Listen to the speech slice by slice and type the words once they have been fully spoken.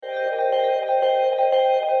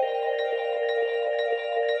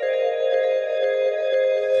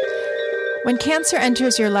When cancer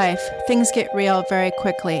enters your life, things get real very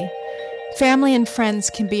quickly. Family and friends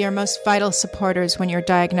can be your most vital supporters when you're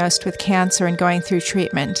diagnosed with cancer and going through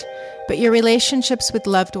treatment, but your relationships with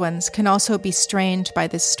loved ones can also be strained by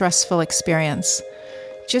this stressful experience.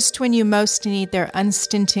 Just when you most need their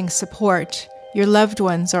unstinting support, your loved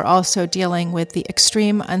ones are also dealing with the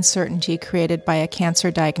extreme uncertainty created by a cancer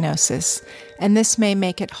diagnosis, and this may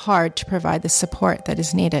make it hard to provide the support that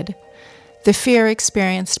is needed. The fear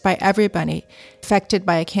experienced by everybody affected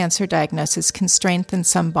by a cancer diagnosis can strengthen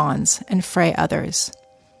some bonds and fray others.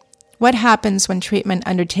 What happens when treatment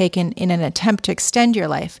undertaken in an attempt to extend your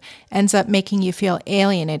life ends up making you feel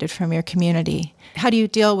alienated from your community? How do you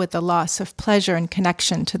deal with the loss of pleasure and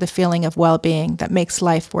connection to the feeling of well-being that makes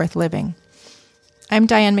life worth living? I'm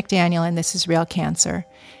Diane McDaniel, and this is Real Cancer.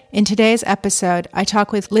 In today's episode, I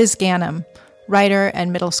talk with Liz Ganem, writer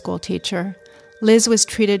and middle school teacher. Liz was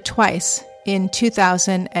treated twice, in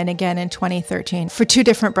 2000 and again in 2013, for 2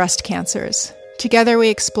 different breast cancers. Together we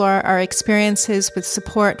explore our experiences with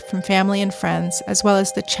support from family and friends, as well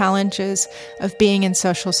as the challenges of being in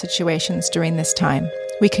social situations during this time.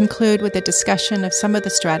 We conclude with a discussion of some of the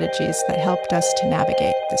strategies that helped us to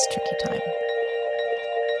navigate this tricky time.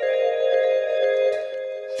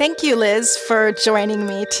 Thank you, Liz, for joining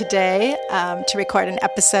me today to record an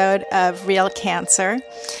episode of Real Cancer.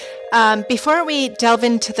 Before we delve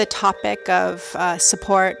into the topic of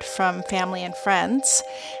support from family and friends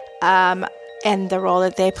and the role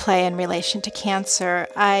that they play in relation to cancer,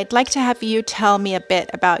 I'd like to have you tell me a bit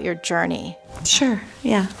about your journey. Sure,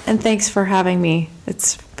 yeah. And thanks for having me.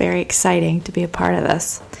 It's very exciting to be a part of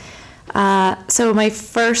this. So my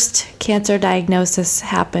first cancer diagnosis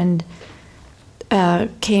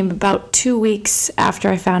came about 2 weeks after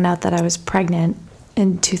I found out that I was pregnant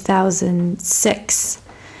in 2006.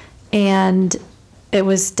 And it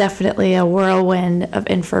was definitely a whirlwind of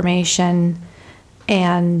information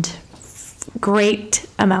and great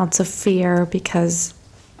amounts of fear because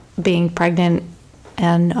being pregnant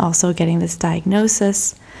and also getting this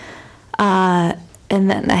diagnosis. And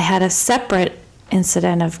then I had a separate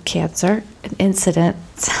incident of cancer. An incident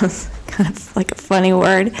sounds kind of like a funny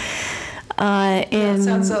word. It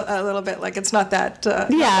sounds a little bit like it's not that not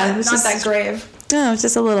that grave. No, it's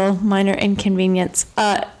just a little minor inconvenience.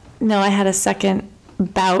 No, I had a second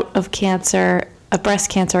bout of cancer, a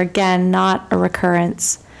breast cancer again, not a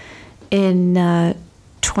recurrence, in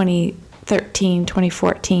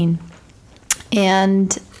 2014.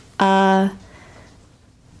 And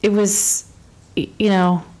it was,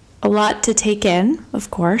 a lot to take in,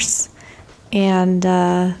 of course. And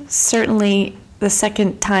certainly the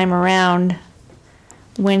second time around,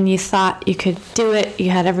 when you thought you could do it,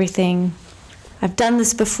 you had everything. I've done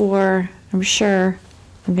this before, I'm sure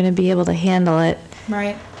I'm going to be able to handle it.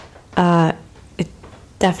 Right. It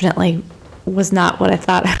definitely was not what I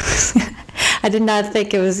thought it was. I did not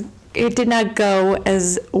think it did not go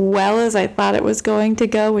as well as I thought it was going to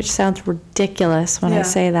go, which sounds ridiculous when I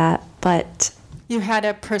say that, but... You had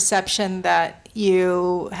a perception that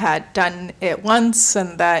you had done it once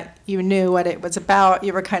and that you knew what it was about.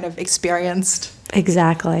 You were kind of experienced.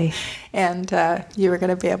 Exactly. And you were going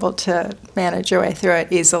to be able to manage your way through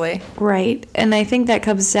it easily. Right. And I think that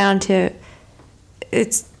comes down to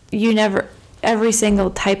every single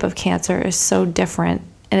type of cancer is so different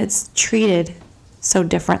and it's treated so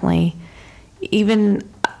differently. Even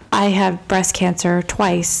I had breast cancer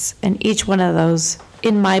twice, and each one of those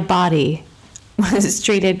in my body was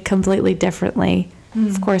treated completely differently.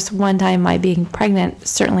 Of course, one time my being pregnant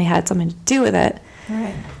certainly had something to do with it.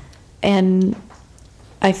 Right. And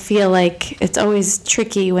I feel like it's always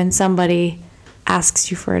tricky when somebody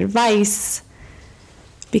asks you for advice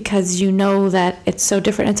because you know that it's so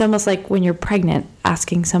different. It's almost like when you're pregnant,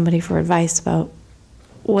 asking somebody for advice about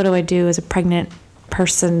what do I do as a pregnant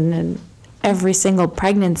person, and every single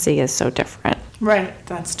pregnancy is so different. Right,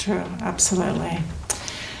 that's true, absolutely.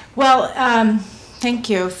 Well, thank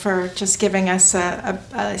you for just giving us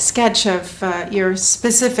a sketch of your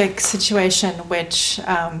specific situation, which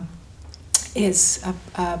is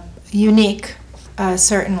unique,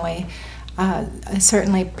 certainly.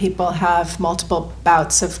 Certainly people have multiple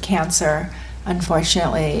bouts of cancer,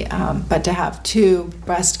 unfortunately, but to have 2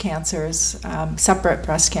 breast cancers, separate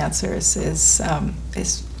breast cancers, is a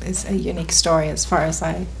unique story as far as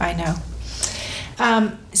I know.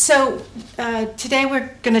 So today we're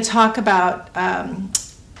going to talk about,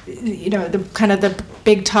 the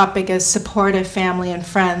big topic is supportive family and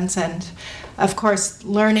friends, and of course,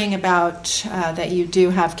 learning about that you do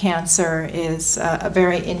have cancer is a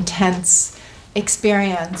very intense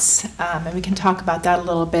experience, and we can talk about that a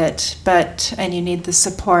little bit, and you need the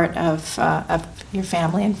support of your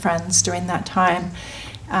family and friends during that time,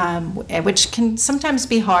 which can sometimes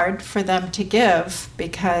be hard for them to give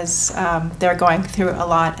because they're going through a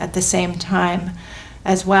lot at the same time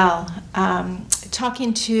as well.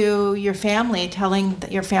 Talking to your family, telling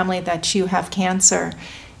your family that you have cancer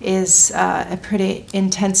is a pretty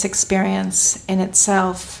intense experience in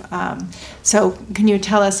itself. So can you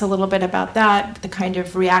tell us a little bit about that, the kind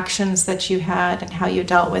of reactions that you had and how you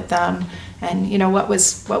dealt with them, and what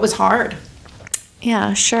was hard?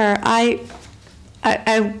 Yeah, sure. I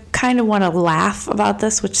kind of want to laugh about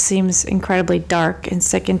this, which seems incredibly dark and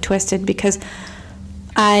sick and twisted, because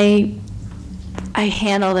I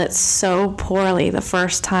handled it so poorly the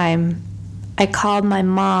first time. I called my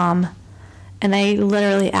mom and I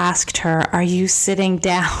literally asked her, "Are you sitting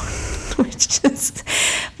down?" Which is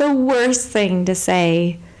the worst thing to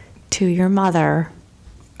say to your mother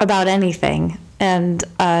about anything. And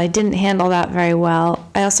I didn't handle that very well.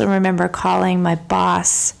 I also remember calling my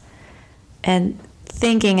boss and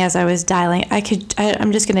thinking as I was dialing,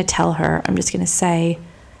 I'm just going to tell her, I'm just going to say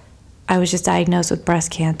I was just diagnosed with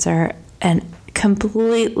breast cancer, and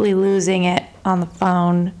completely losing it on the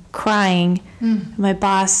phone, crying. My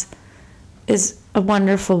boss is a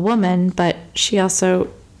wonderful woman, but she also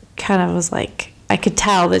kind of was like, I could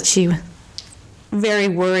tell that she was very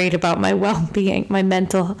worried about my well-being, my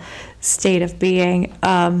mental state of being.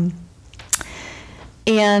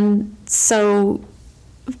 And so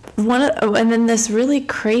and then this really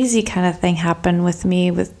crazy kind of thing happened with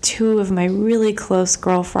me with two of my really close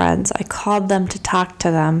girlfriends. I called them to talk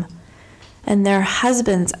to them, and their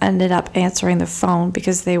husbands ended up answering the phone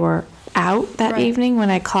because they were out that evening when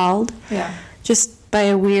I called. Yeah. Just by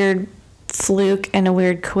a weird fluke and a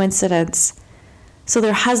weird coincidence. So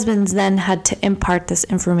their husbands then had to impart this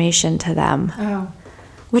information to them. Oh.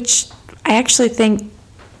 Which I actually think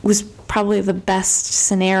was probably the best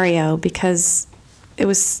scenario, because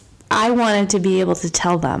I wanted to be able to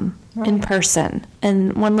tell them in person.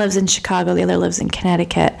 And one lives in Chicago, the other lives in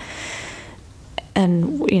Connecticut.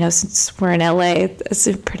 And, since we're in LA, it's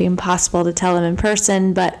pretty impossible to tell them in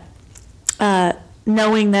person. But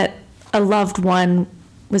knowing that a loved one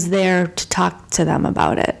was there to talk to them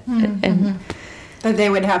about it. And that they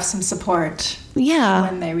would have some support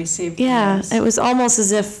when they received the news. It was almost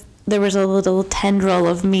as if there was a little tendril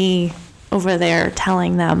of me over there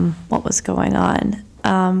telling them what was going on.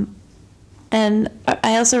 And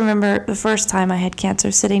I also remember the first time I had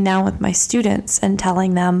cancer, sitting down with my students and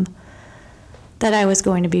telling them that I was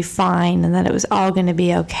going to be fine and that it was all going to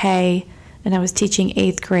be okay. And I was teaching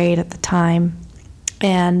 8th grade at the time.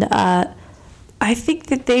 And I think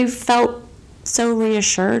that they felt so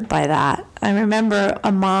reassured by that. I remember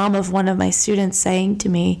a mom of one of my students saying to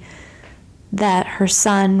me that her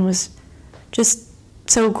son was just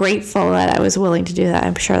so grateful that I was willing to do that.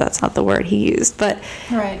 I'm sure that's not the word he used, but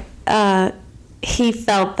he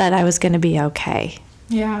felt that I was going to be okay.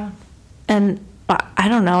 Yeah. And I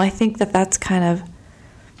don't know, I think that that's kind of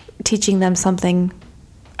teaching them something,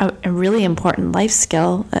 a really important life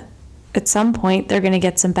skill. At some point, they're going to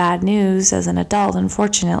get some bad news as an adult,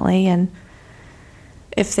 unfortunately, and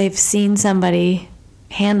if they've seen somebody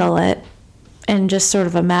handle it in just sort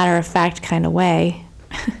of a matter-of-fact kind of way.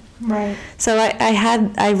 Right. So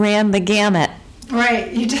I ran the gamut.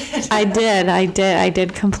 Right, you did. I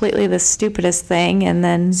did completely the stupidest thing, and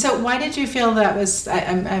then... So why did you feel that was...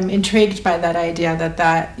 I'm intrigued by that idea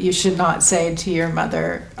that you should not say to your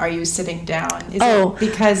mother, "Are you sitting down?" Is it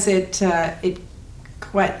because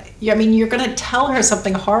you're going to tell her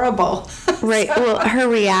something horrible. Right. Well, her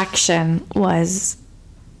reaction was...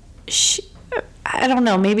 I don't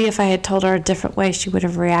know, maybe if I had told her a different way, she would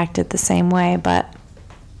have reacted the same way, but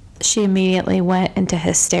she immediately went into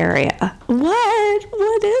hysteria. What?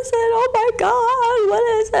 What is it? Oh my God, what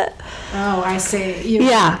is it? Oh, I see.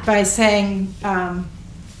 By saying,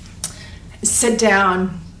 sit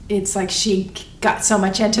down, it's like she got so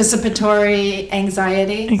much anticipatory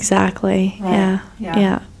anxiety. Exactly. Right.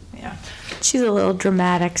 Yeah. She's a little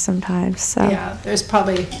dramatic sometimes, so. Yeah, there's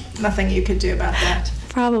probably nothing you could do about that.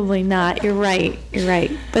 Probably not. You're right.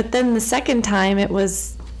 But then the second time it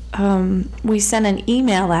was, we sent an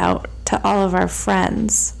email out to all of our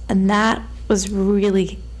friends, and that was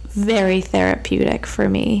really very therapeutic for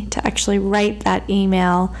me, to actually write that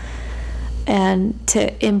email and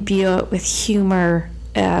to imbue it with humor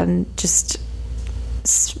and just,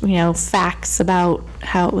 facts about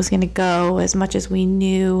how it was going to go, as much as we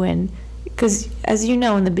knew. And because, as you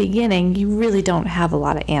know, in the beginning, you really don't have a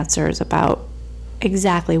lot of answers about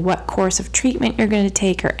exactly what course of treatment you're going to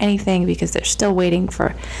take or anything, because they're still waiting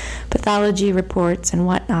for pathology reports and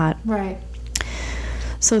whatnot. Right.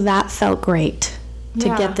 So that felt great to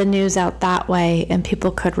get the news out that way, and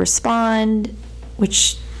people could respond,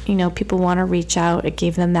 which, people want to reach out. It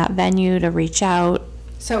gave them that venue to reach out.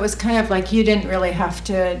 So it was kind of like you didn't really have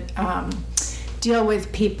to deal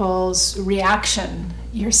with people's reaction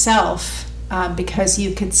yourself, because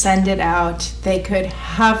you could send it out. They could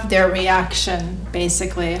have their reaction,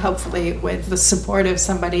 basically, hopefully with the support of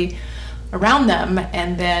somebody around them,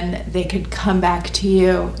 and then they could come back to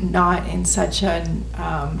you, not in such a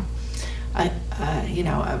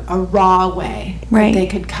raw way. Right. They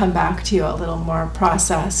could come back to you a little more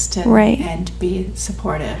processed and, Right. and be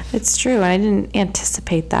supportive. It's true. I didn't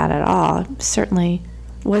anticipate that at all. Certainly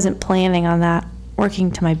wasn't planning on that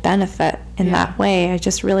working to my benefit in that way. I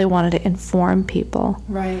just really wanted to inform people.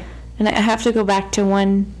 Right. And I have to go back to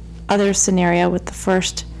one other scenario with the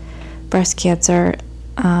first breast cancer.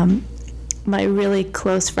 My really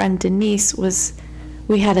close friend Denise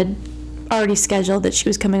we had already scheduled that she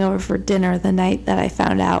was coming over for dinner the night that I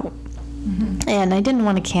found out. Mm-hmm. And I didn't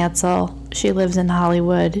want to cancel. She lives in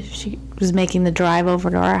Hollywood. She was making the drive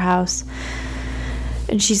over to our house.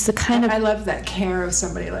 And she's the kind of... I love that care of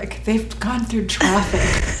somebody, like, they've gone through traffic.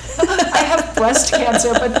 I have breast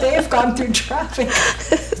cancer, but they've gone through traffic.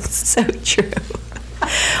 So true.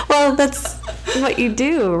 Well, that's what you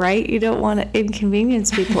do, right? You don't want to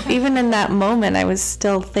inconvenience people. Even in that moment, I was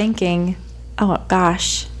still thinking, oh,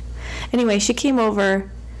 gosh. Anyway, she came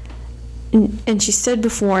over, and she stood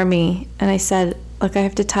before me, and I said, look, I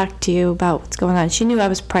have to talk to you about what's going on. She knew I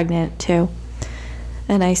was pregnant, too.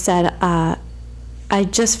 And I said, I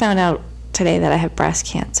just found out today that I have breast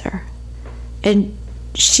cancer. And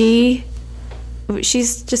she's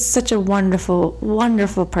just such a wonderful,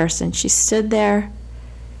 wonderful person. She stood there.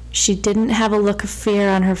 She didn't have a look of fear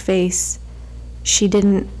on her face. She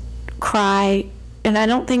didn't cry. And I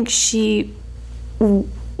don't think she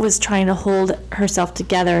was trying to hold herself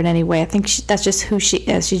together in any way. I think that's just who she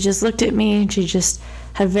is. She just looked at me, and she just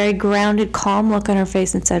had a very grounded, calm look on her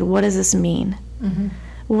face and said, what does this mean? Mm-hmm.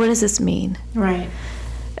 What does this mean? Right.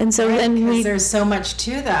 And so then because there's so much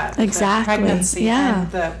to that. Exactly. The pregnancy and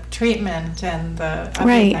the treatment and the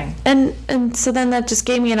everything. Right. And so then that just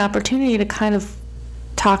gave me an opportunity to kind of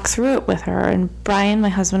talk through it with her. And Brian, my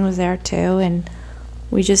husband, was there too, and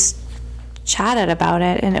we just chatted about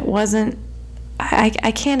it. And it wasn't,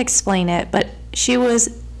 I can't explain it, but she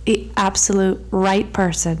was the absolute right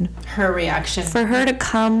person. Her reaction. For her to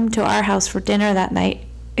come to our house for dinner that night,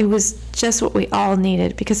 it was just what we all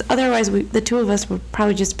needed, because otherwise the two of us would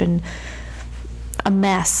probably just been a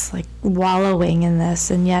mess, like wallowing in this.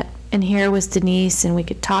 And here was Denise, and we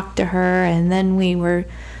could talk to her, and then we were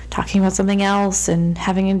talking about something else and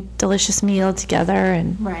having a delicious meal together.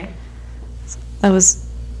 And right. It was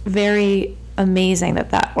very amazing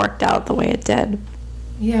that worked out the way it did.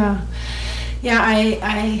 Yeah. Yeah,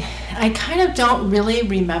 I kind of don't really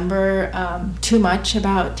remember too much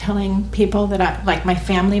about telling people that like my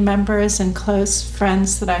family members and close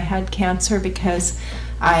friends that I had cancer, because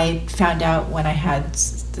I found out when I had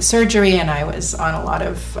the surgery, and I was on a lot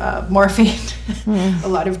of morphine, a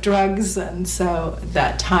lot of drugs, and so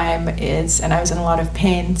that time and I was in a lot of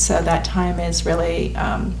pain, so that time is really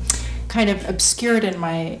kind of obscured in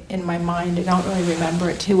my mind. I don't really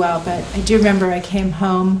remember it too well, but I do remember I came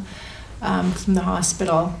home from the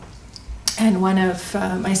hospital, and one of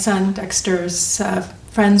my son Dexter's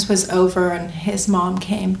friends was over, and his mom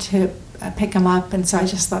came to pick him up, and so I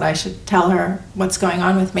just thought I should tell her what's going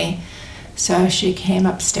on with me. So she came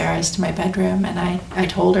upstairs to my bedroom, and I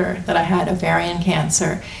told her that I had ovarian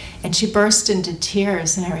cancer, and she burst into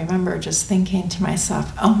tears, and I remember just thinking to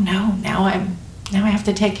myself, oh no, now I have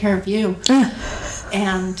to take care of you.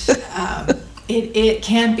 And it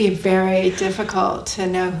can be very difficult to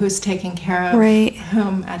know who's taking care of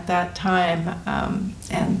whom at that time.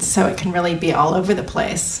 And so it can really be all over the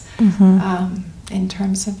place in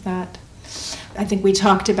terms of that. I think we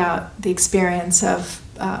talked about the experience of,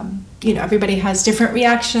 everybody has different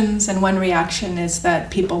reactions, and one reaction is that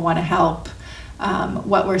people want to help.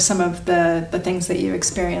 What were some of the things that you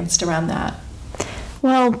experienced around that?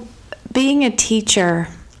 Well, being a teacher,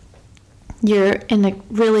 you're in a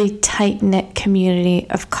really tight-knit community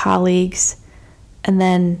of colleagues, and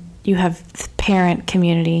then you have the parent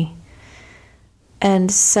community.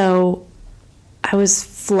 And so I was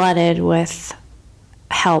flooded with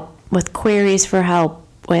help, with queries for help,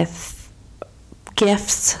 with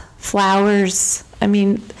gifts, flowers. I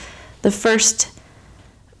mean, the first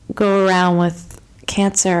go around with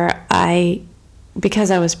cancer,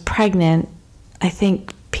 because I was pregnant, I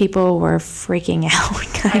think people were freaking out,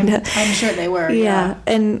 kind of. I'm sure they were. Yeah.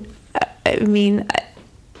 And I mean,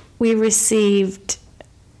 we received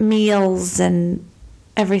meals and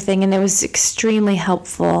everything, and it was extremely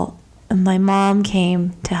helpful. And my mom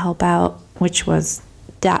came to help out, which was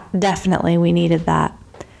definitely, we needed that.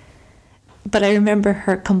 But I remember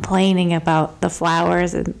her complaining about the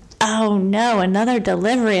flowers and, oh no, another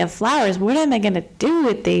delivery of flowers. What am I going to do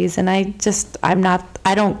with these? And I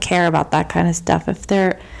don't care about that kind of stuff. If there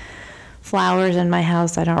are flowers in my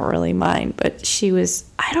house, I don't really mind. But she was,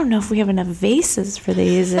 I don't know if we have enough vases for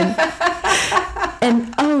these. And,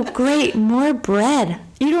 and oh, great, more bread.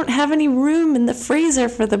 You don't have any room in the freezer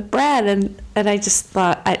for the bread. And I just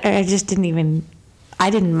thought, I just I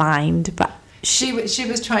didn't mind, but she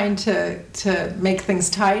was trying to make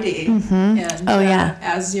things tidy. Mm-hmm. And yeah.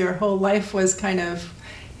 As your whole life was kind of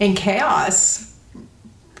in chaos,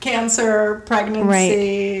 cancer,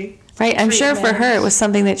 pregnancy. Right. I'm sure for her it was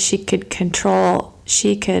something that she could control.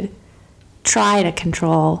 She could try to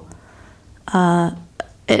control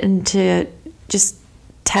and to just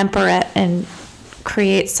temper it and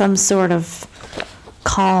create some sort of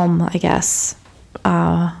calm, I guess.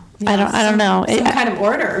 I don't know. Some kind of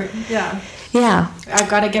order. Yeah. Yeah. I've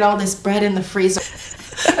got to get all this bread in the freezer.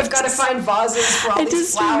 I've got to find vases for all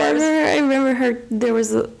these flowers. I remember her. There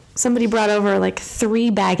was somebody brought over like 3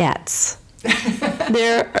 baguettes.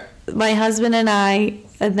 My husband and I,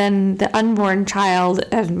 and then the unborn child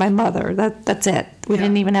and my mother. That's it. We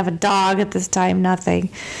didn't even have a dog at this time. Nothing.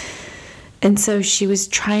 And so she was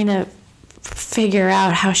trying to figure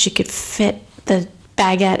out how she could fit the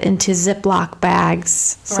baguette into Ziploc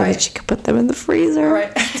bags so that she could put them in the freezer.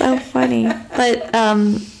 Right. So funny. But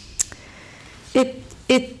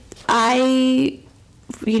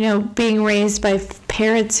being raised by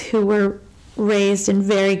parents who were raised in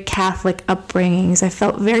very Catholic upbringings, I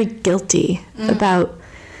felt very guilty about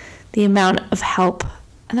the amount of help.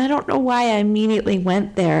 And I don't know why I immediately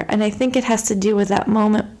went there. And I think it has to do with that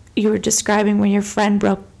moment you were describing when your friend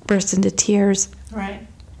burst into tears. Right.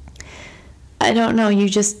 I don't know. You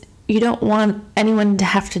don't want anyone to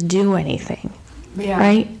have to do anything. Yeah.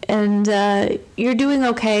 Right? And you're doing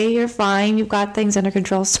okay. You're fine. You've got things under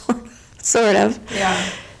control, sort of. Yeah.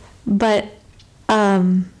 But,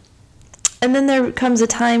 and then there comes a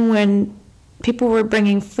time when people were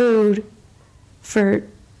bringing food for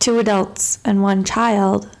 2 adults and 1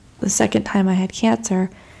 child the second time I had cancer.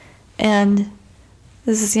 And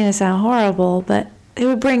this is going to sound horrible, but they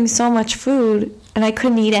would bring so much food, and I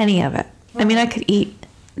couldn't eat any of it. I mean, I could eat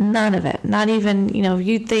none of it. Not even,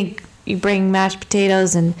 you'd think you bring mashed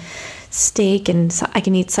potatoes and steak and I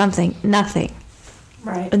can eat something. Nothing.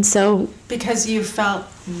 Right. And so... Because you felt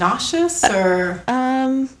nauseous, or...?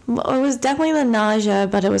 Well, it was definitely the nausea,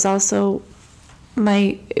 but it was also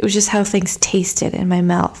it was just how things tasted in my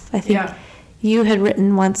mouth. I think you had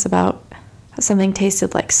written once about how something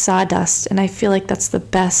tasted like sawdust, and I feel like that's the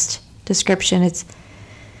best description.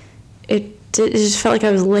 It just felt like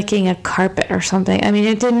I was licking a carpet or something. I mean,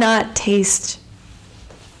 it did not taste,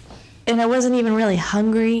 and I wasn't even really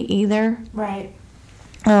hungry either. Right.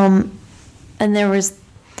 And there was,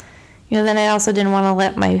 then I also didn't want to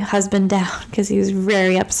let my husband down because he was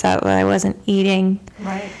very upset that I wasn't eating.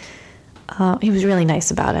 Right. He was really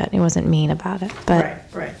nice about it. He wasn't mean about it. But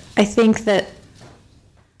right. I think that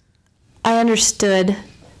I understood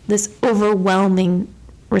this overwhelming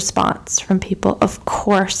response from people. Of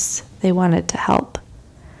course they wanted to help.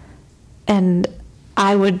 And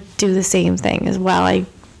I would do the same thing as well. I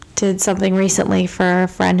did something recently for a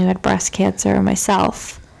friend who had breast cancer,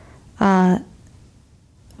 myself.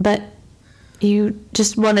 But you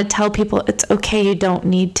just want to tell people it's okay, you don't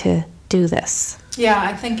need to do this. Yeah,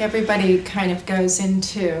 I think everybody kind of goes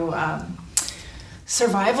into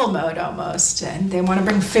survival mode almost, and they want to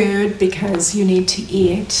bring food because you need to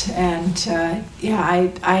eat. And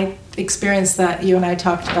I experienced that. You and I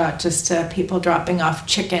talked about just people dropping off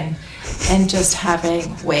chicken and just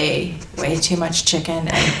having way too much chicken.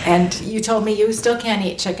 And you told me you still can't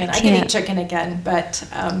eat chicken. I can eat chicken again, but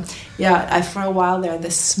for a while there,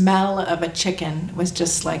 the smell of a chicken was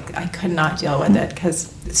just like I could not deal with it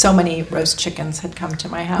because so many roast chickens had come to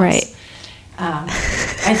my house. Right.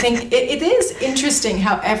 I think it is interesting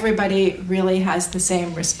how everybody really has the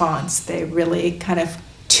same response. They really kind of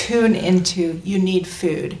tune into you need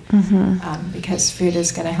food because food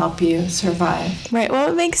is going to help you survive. Right. Well,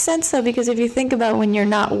 it makes sense though, because if you think about when you're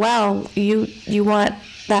not well, you want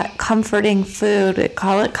that comforting food. They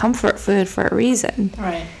call it comfort food for a reason.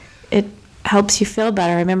 Right. It helps you feel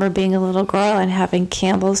better. I remember being a little girl and having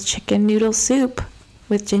Campbell's chicken noodle soup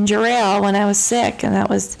with ginger ale when I was sick, and that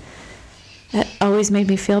always made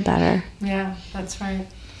me feel better. Yeah, that's right.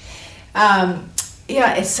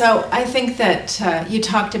 Yeah, so I think that you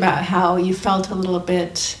talked about how you felt a little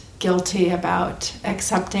bit guilty about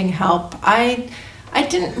accepting help. I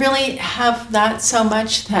didn't really have that so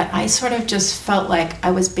much. That I sort of just felt like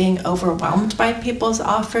I was being overwhelmed by people's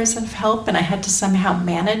offers of help, and I had to somehow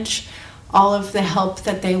manage all of the help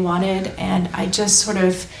that they wanted. And I just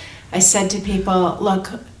I said to people,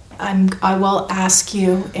 look, I will ask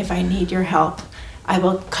you if I need your help. I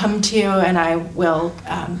will come to you and I will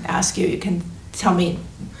ask you. You can tell me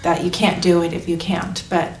that you can't do it if you can't,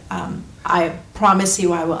 but I promise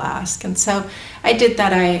you I will ask. And so I did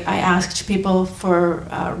that. I asked people for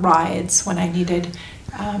rides when I needed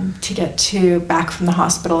to get back from the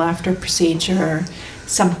hospital after a procedure or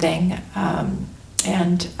something.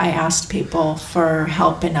 And I asked people for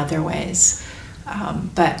help in other ways.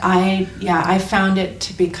 But I found it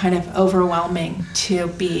to be kind of overwhelming to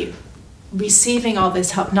be receiving all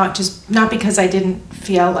this help, not because I didn't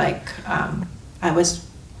feel like I was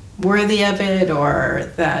worthy of it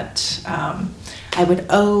or that I would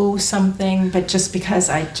owe something, but just because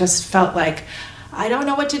I just felt like I don't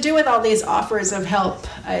know what to do with all these offers of help.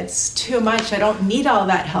 It's too much. I don't need all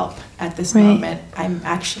that help at this moment. I'm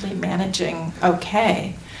actually managing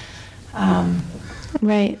okay.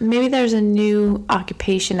 Right. Maybe there's a new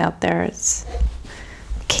occupation out there. It's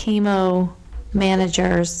chemo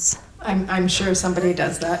managers. I'm sure somebody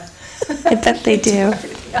does that. I bet they do.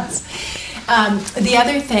 Yes. The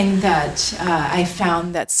other thing that I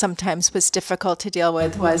found that sometimes was difficult to deal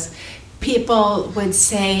with was people would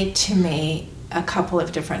say to me a couple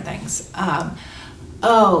of different things.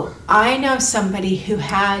 Oh, I know somebody who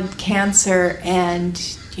had cancer and,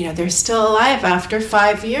 they're still alive after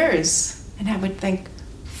 5 years. And I would think,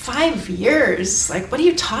 5 years? Like, what are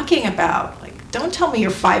you talking about? Like, don't tell me your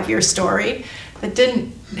 5-year story. That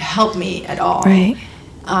didn't help me at all. Right.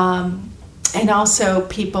 And also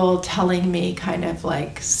people telling me kind of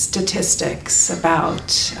like statistics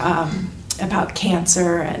about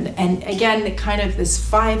cancer and again, kind of this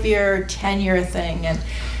 5-year, 10-year thing. And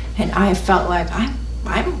I felt like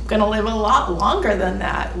I'm going to live a lot longer than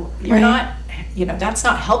that. You're not, that's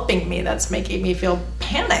not helping me. That's making me feel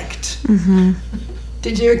panicked. Mm-hmm.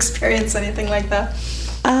 Did you experience anything like that?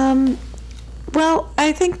 Well,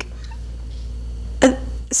 I think,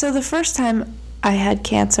 so the first time I had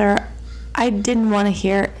cancer, I didn't want to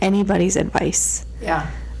hear anybody's advice. Yeah.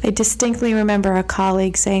 I distinctly remember a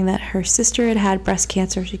colleague saying that her sister had breast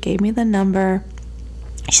cancer. She gave me the number.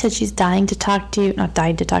 She said she's dying to talk to you. Not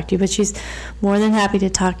dying to talk to you, but she's more than happy to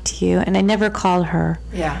talk to you. And I never called her.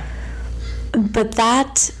 Yeah. But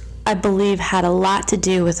that, I believe, had a lot to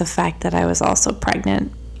do with the fact that I was also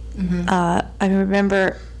pregnant. Mm-hmm. I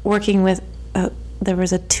remember working with, there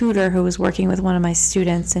was a tutor who was working with one of my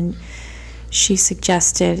students, and she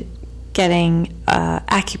suggested getting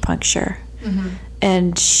acupuncture. Mm-hmm.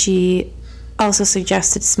 And she also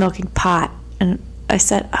suggested smoking pot. And I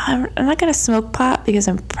said, I'm not going to smoke pot because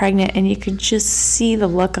I'm pregnant. And you could just see the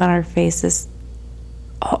look on her face, this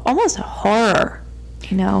almost horror,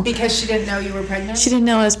 Because she didn't know you were pregnant? She didn't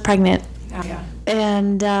know I was pregnant. Oh, yeah.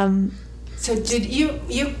 And so did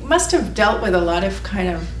you must have dealt with a lot of kind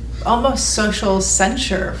of almost social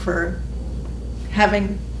censure for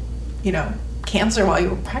having, cancer while you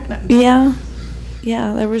were pregnant.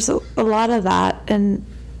 Yeah, there was a lot of that, and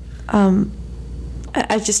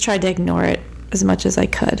I just tried to ignore it as much as I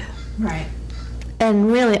could. Right.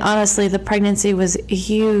 And really, honestly, the pregnancy was a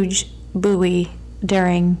huge buoy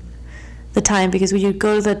during the time, because when you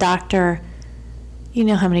go to the doctor, you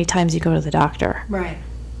know how many times you go to the doctor. Right.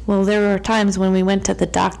 Well, there were times when we went to the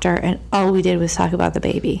doctor and all we did was talk about the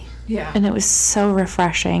baby. Yeah. And it was so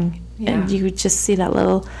refreshing. Yeah. And you would just see that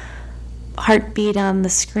little heartbeat on the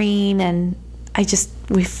screen, and it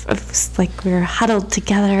was like we were huddled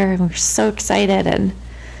together and we were so excited, and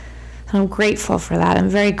I'm grateful for that. I'm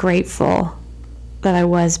very grateful that I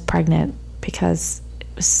was pregnant because it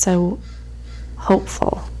was so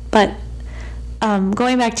hopeful. But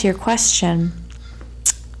going back to your question,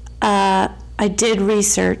 I did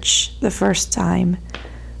research the first time,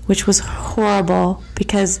 which was horrible,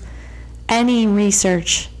 because any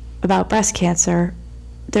research about breast cancer,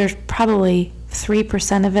 there's probably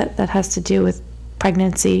 3% of it that has to do with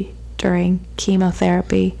pregnancy during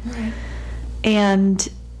chemotherapy. Right. And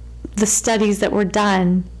the studies that were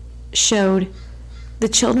done showed the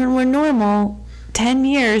children were normal 10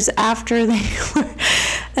 years after they were.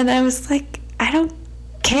 And I was like, I don't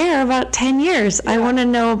care about 10 years. Yeah. I want to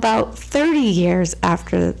know about 30 years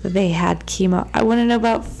after they had chemo. I want to know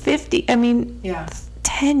about 50. I mean,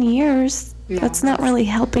 10 years, that's not really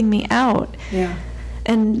helping me out. Yeah.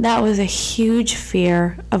 And that was a huge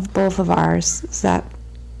fear of both of ours, is that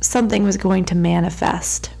something was going to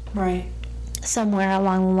manifest. Right. Somewhere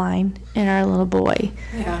along the line in our little boy.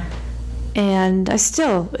 Yeah. And it's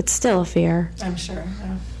still a fear. I'm sure.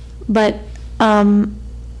 Yeah. But, and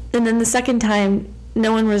then the second time,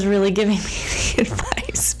 no one was really giving me any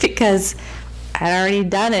advice because I'd already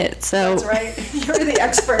done it. So that's right. You're the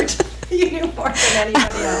expert. You knew more than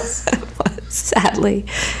anybody else. Sadly.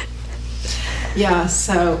 Yeah,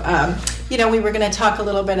 so, we were going to talk a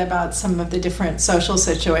little bit about some of the different social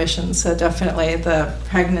situations. So definitely the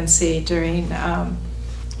pregnancy during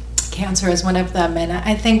cancer is one of them. And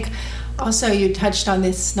I think also you touched on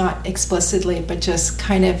this, not explicitly, but just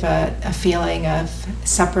kind of a feeling of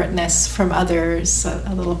separateness from others,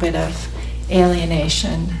 a little bit of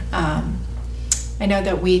alienation. I know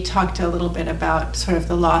that we talked a little bit about sort of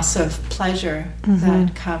the loss of pleasure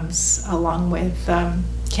that comes along with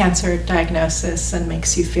cancer diagnosis and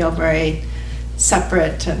makes you feel very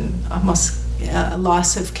separate and almost a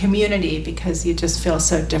loss of community because you just feel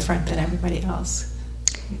so different than everybody else.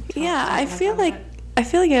 Yeah, I feel like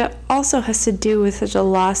it also has to do with such a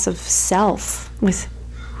loss of self, with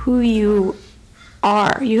who you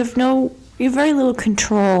are. You have very little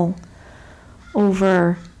control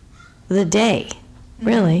over the day,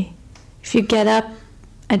 really. If you get up,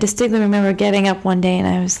 I distinctly remember getting up one day and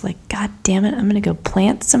I was like, God damn it, I'm going to go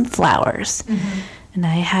plant some flowers. And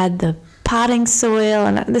I had the potting soil,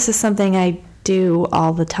 and this is something I do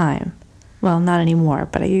all the time. Well, not anymore,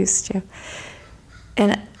 but I used to.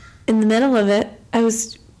 And in the middle of it, I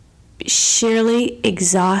was sheerly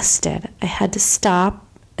exhausted. I had to stop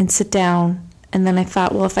and sit down, and then I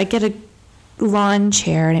thought, well, if I get a lawn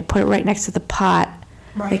chair and I put it right next to the pot,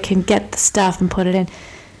 I can get the stuff and put it in.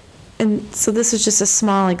 And so this was just a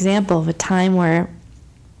small example of a time where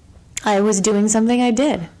I was doing something I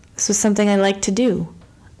did. This was something I liked to do,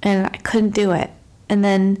 and I couldn't do it. And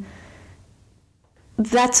then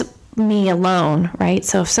that's me alone, right?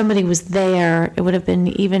 So if somebody was there, it would have been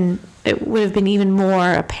even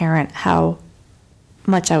more apparent how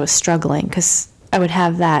much I was struggling, because I would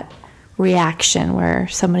have that reaction where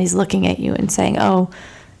somebody's looking at you and saying, "Oh,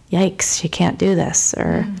 yikes, you can't do this,"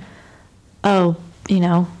 or "Oh,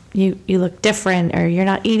 you look different," or "You're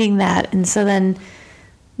not eating that." And so then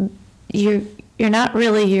you're not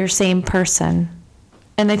really your same person.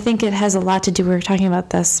 And I think it has a lot to do, we were talking about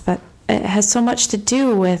this, but it has so much to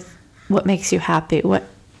do with what makes you happy, what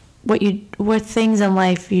things in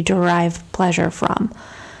life you derive pleasure from.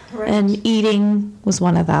 Right. And eating was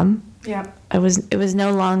one of them. Yeah. It was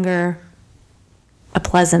no longer a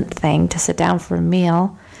pleasant thing to sit down for a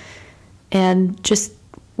meal. And just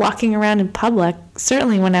walking around in public,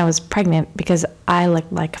 certainly when I was pregnant, because I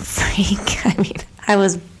looked like a freak. I mean, I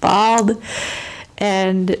was bald,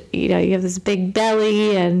 and you have this big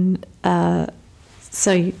belly, and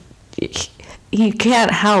so you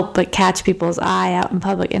can't help but catch people's eye out in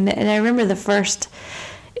public. And I remember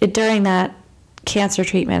during that cancer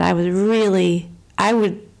treatment, I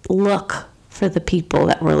would look for the people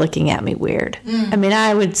that were looking at me weird. I mean,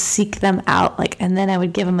 I would seek them out, and then I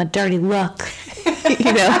would give them a dirty look,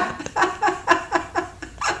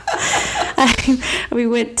 We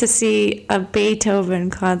went to see a Beethoven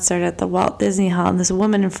concert at the Walt Disney Hall, and this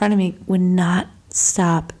woman in front of me would not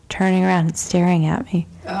stop turning around and staring at me.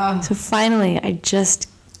 Oh. So finally, I just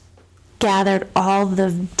gathered all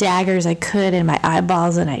the daggers I could in my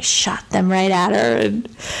eyeballs, and I shot them right at her, and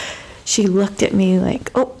she looked at me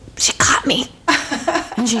like, "Oh, she caught me."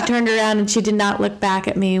 And she turned around, and she did not look back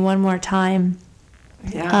at me one more time.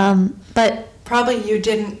 Yeah. But probably you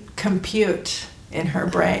didn't compute in her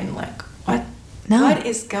brain, like, what? No. What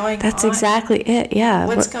is going on? That's exactly it, yeah.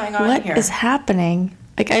 What's going on here? What is happening?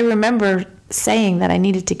 I remember saying that I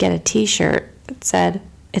needed to get a T-shirt that said,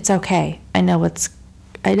 "It's okay. I know it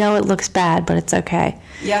looks bad, but it's okay."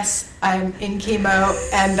 Yes, I'm in chemo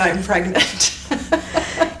and I'm pregnant.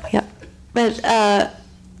 Yep.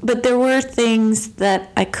 But there were things that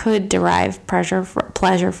I could derive pleasure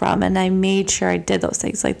from, and I made sure I did those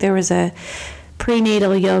things. Like there was a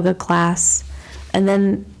prenatal yoga class, and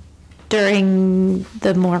then during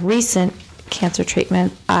the more recent cancer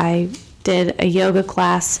treatment, I did a yoga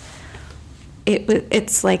class.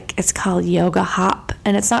 It's called Yoga Hop,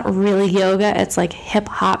 and it's not really yoga. It's like hip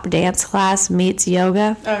hop dance class meets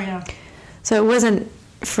yoga. Oh yeah. So it wasn't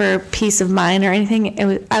for peace of mind or anything.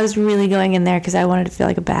 I was really going in there because I wanted to feel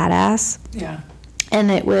like a badass. Yeah.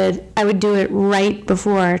 And I would do it right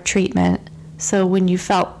before treatment. So when you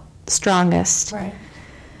felt strongest, right,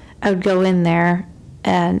 I would go in there,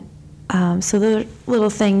 and so the little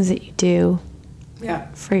things that you do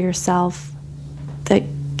for yourself that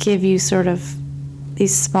give you sort of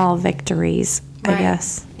these small victories I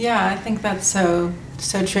guess. Yeah, I think that's so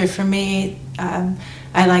true. For me,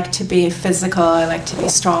 I like to be physical, I like to be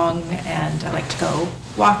strong, and I like to go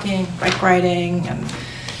walking, bike riding, and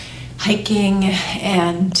hiking,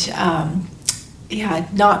 and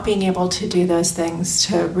not being able to do those things,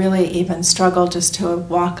 to really even struggle just to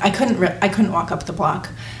walk. I couldn't walk up the block.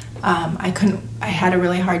 I had a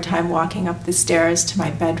really hard time walking up the stairs to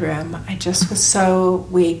my bedroom. I just was so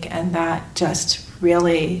weak, and that just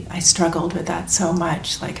really, I struggled with that so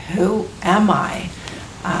much. Like, who am I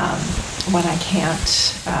when I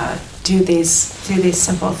can't do these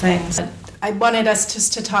simple things? I wanted us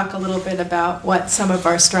just to talk a little bit about what some of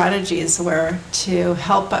our strategies were to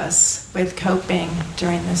help us with coping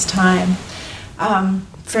during this time.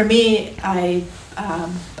 For me,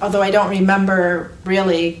 although I don't remember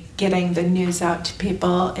really getting the news out to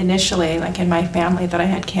people initially, like in my family, that I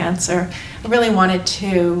had cancer, I really wanted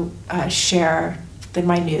to share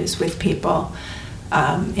my news with people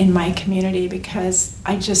in my community, because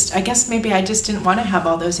I guess maybe I just didn't want to have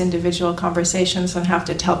all those individual conversations and have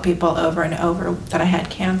to tell people over and over that I had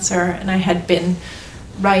cancer. And I had been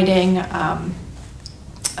writing a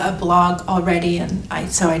blog already, and I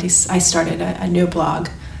started a new blog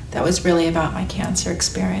that was really about my cancer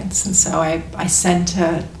experience. And so I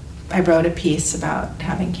wrote a piece about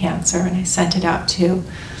having cancer, and I sent it out to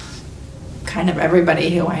kind of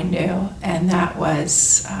everybody who I knew, and that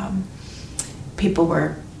was, people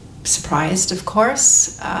were surprised, of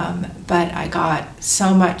course, but I got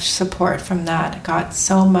so much support from that. I got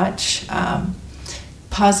so much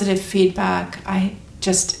positive feedback. I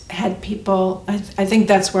just had people, I think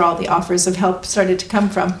that's where all the offers of help started to come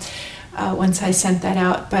from. Once I sent that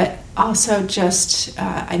out, but also just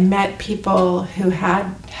I met people who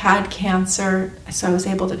had cancer, so I was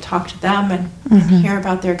able to talk to them and hear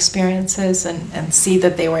about their experiences and see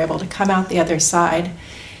that they were able to come out the other side.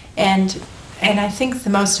 And I think the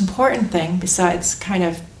most important thing, besides kind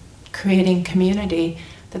of creating community,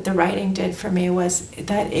 that the writing did for me was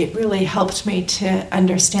that it really helped me to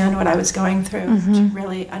understand what I was going through, to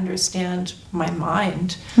really understand my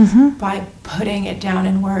mind by putting it down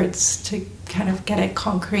in words, to kind of get it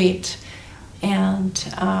concrete. And,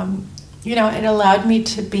 it allowed me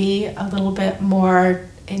to be a little bit more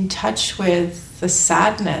in touch with the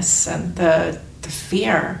sadness and the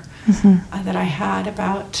fear that I had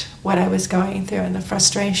about what I was going through, and the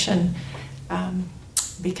frustration,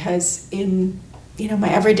 because in my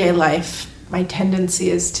everyday life, my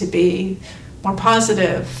tendency is to be more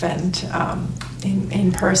positive and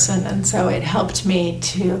in person, and so it helped me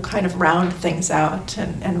to kind of round things out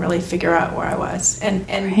and really figure out where I was. And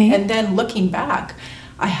then looking back,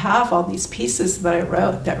 I have all these pieces that I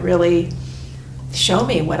wrote that really show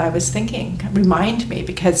me what I was thinking, remind me,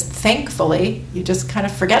 because thankfully you just kind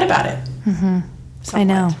of forget about it. I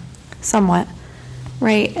know, somewhat,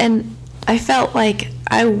 right? And I felt like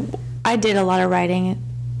I did a lot of writing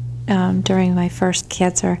during my first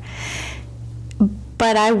cancer,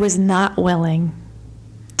 but I was not willing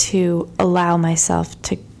to allow myself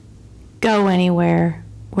to go anywhere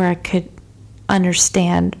where I could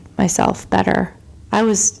understand myself better. I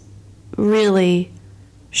was really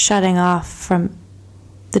shutting off from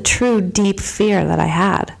the true deep fear that I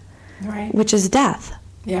had, right, which is death.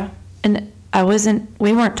 Yeah. And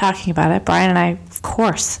we weren't talking about it. Brian and I, of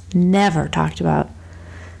course, never talked about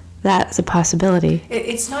that as a possibility.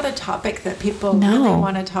 It's not a topic that people really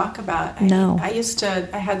want to talk about. I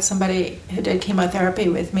had somebody who did chemotherapy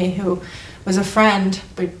with me who was a friend.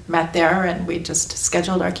 We met there and we just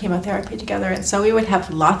scheduled our chemotherapy together. And so we would have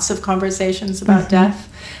lots of conversations about death,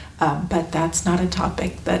 but that's not a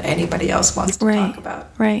topic that anybody else wants to talk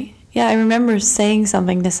about. Right. Yeah, I remember saying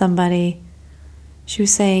something to somebody. She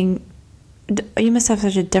was saying, you must have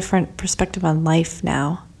such a different perspective on life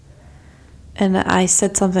now. And I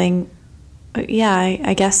said something, yeah,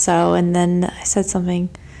 I guess so. And then I said something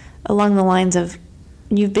along the lines of,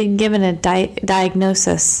 you've been given a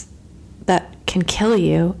diagnosis that can kill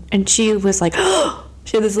you. And she was like, oh,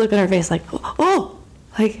 she had this look on her face like, oh,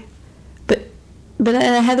 like, but and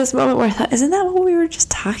I had this moment where I thought, isn't that what we were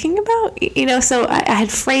just talking about? So I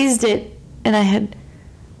had phrased it, and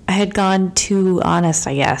I had gone too honest,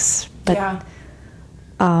 I guess. But, yeah.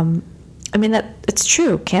 I mean, that it's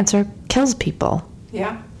true. Cancer kills people.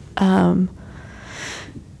 Yeah. But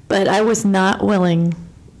I was not willing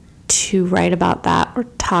to write about that or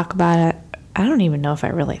talk about it. I don't even know if I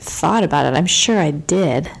really thought about it. I'm sure I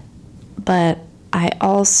did. But I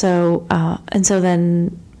also, and so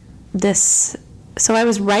then so I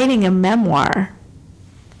was writing a memoir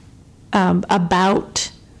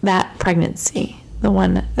about that pregnancy, the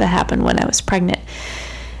one that happened when I was pregnant.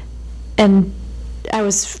 And I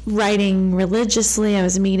was writing religiously. I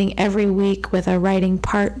was meeting every week with a writing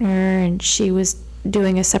partner, and she was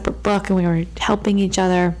doing a separate book, and we were helping each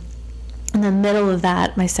other. In the middle of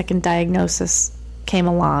that, my second diagnosis came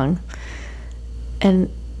along, and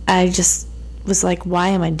I just was like, why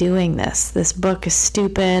am I doing this? This book is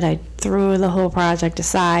stupid. I threw the whole project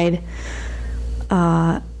aside.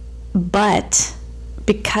 But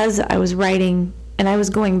because I was writing, and I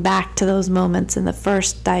was going back to those moments in the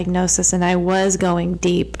first diagnosis, and I was going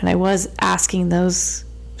deep, and I was asking those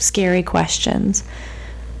scary questions,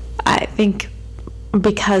 I think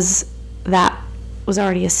because that was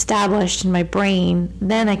already established in my brain,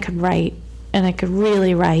 then I could write, and I could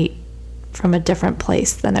really write from a different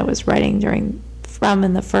place than I was writing from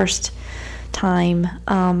in the first time.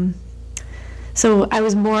 So I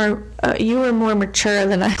was more, you were more mature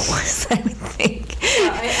than I was, I would think.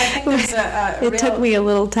 Well, I think there's it took me a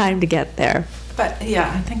little time to get there. But yeah,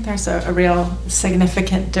 I think there's a real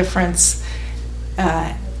significant difference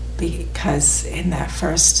because in that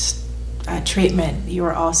first treatment, you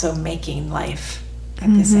were also making life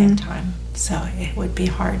at the same time. So it would be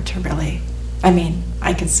hard to really,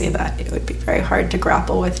 I can see that. It would be very hard to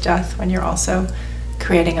grapple with death when you're also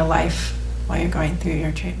creating a life while you're going through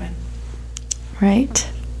your treatment. Right.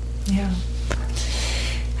 Yeah.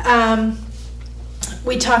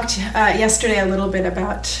 We talked yesterday a little bit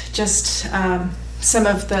about just some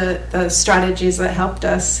of the strategies that helped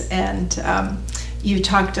us, and you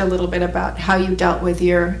talked a little bit about how you dealt with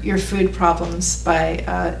your food problems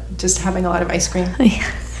by just having a lot of ice cream.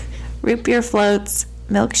 Root beer floats,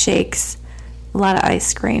 milkshakes, a lot of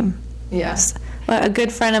ice cream. Yes. Well, a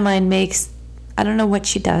good friend of mine makes, I don't know what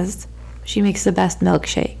she does, she makes the best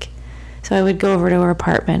milkshake. So I would go over to her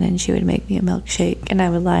apartment, and she would make me a milkshake, and I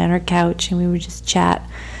would lie on her couch, and we would just chat.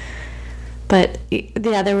 But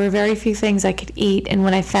yeah, there were very few things I could eat, and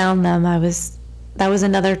when I found them, that was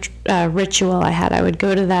another ritual I had. I would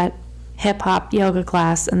go to that hip-hop yoga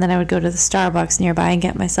class, and then I would go to the Starbucks nearby and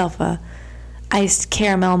get myself a iced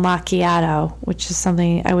caramel macchiato, which is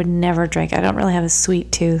something I would never drink. I don't really have a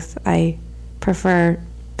sweet tooth. I prefer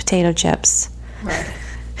potato chips. Right.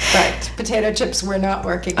 Right. Potato chips were not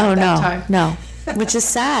working at that time. No. Which is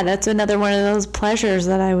sad. That's another one of those pleasures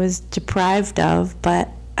that I was deprived of, but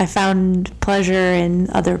I found pleasure in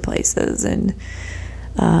other places, and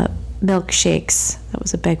milkshakes. That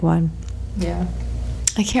was a big one. Yeah.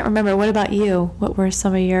 I can't remember. What about you? What were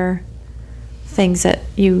some of your things that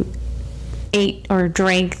you ate or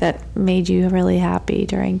drank that made you really happy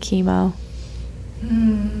during chemo?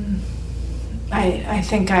 I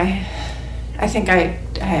think I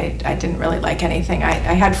didn't really like anything. I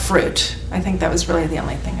had fruit. I think that was really the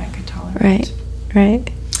only thing I could tolerate. Right.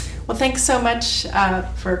 Well, thanks so much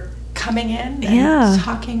for coming in and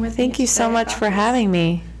talking with me. Thank you so much for having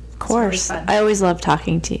me. Of course. Really I always love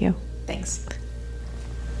talking to you. Thanks.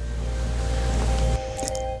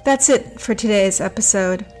 That's it for today's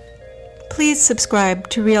episode. Please subscribe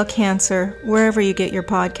to Real Cancer wherever you get your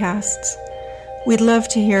podcasts. We'd love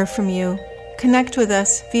to hear from you. Connect with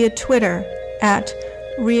us via Twitter at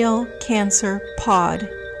Real Cancer Pod,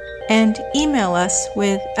 and email us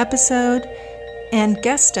with episode and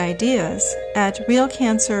guest ideas at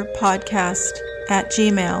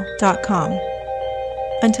realcancerpodcast@gmail.com.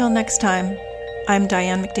 Until next time, I'm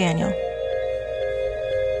Diane McDaniel.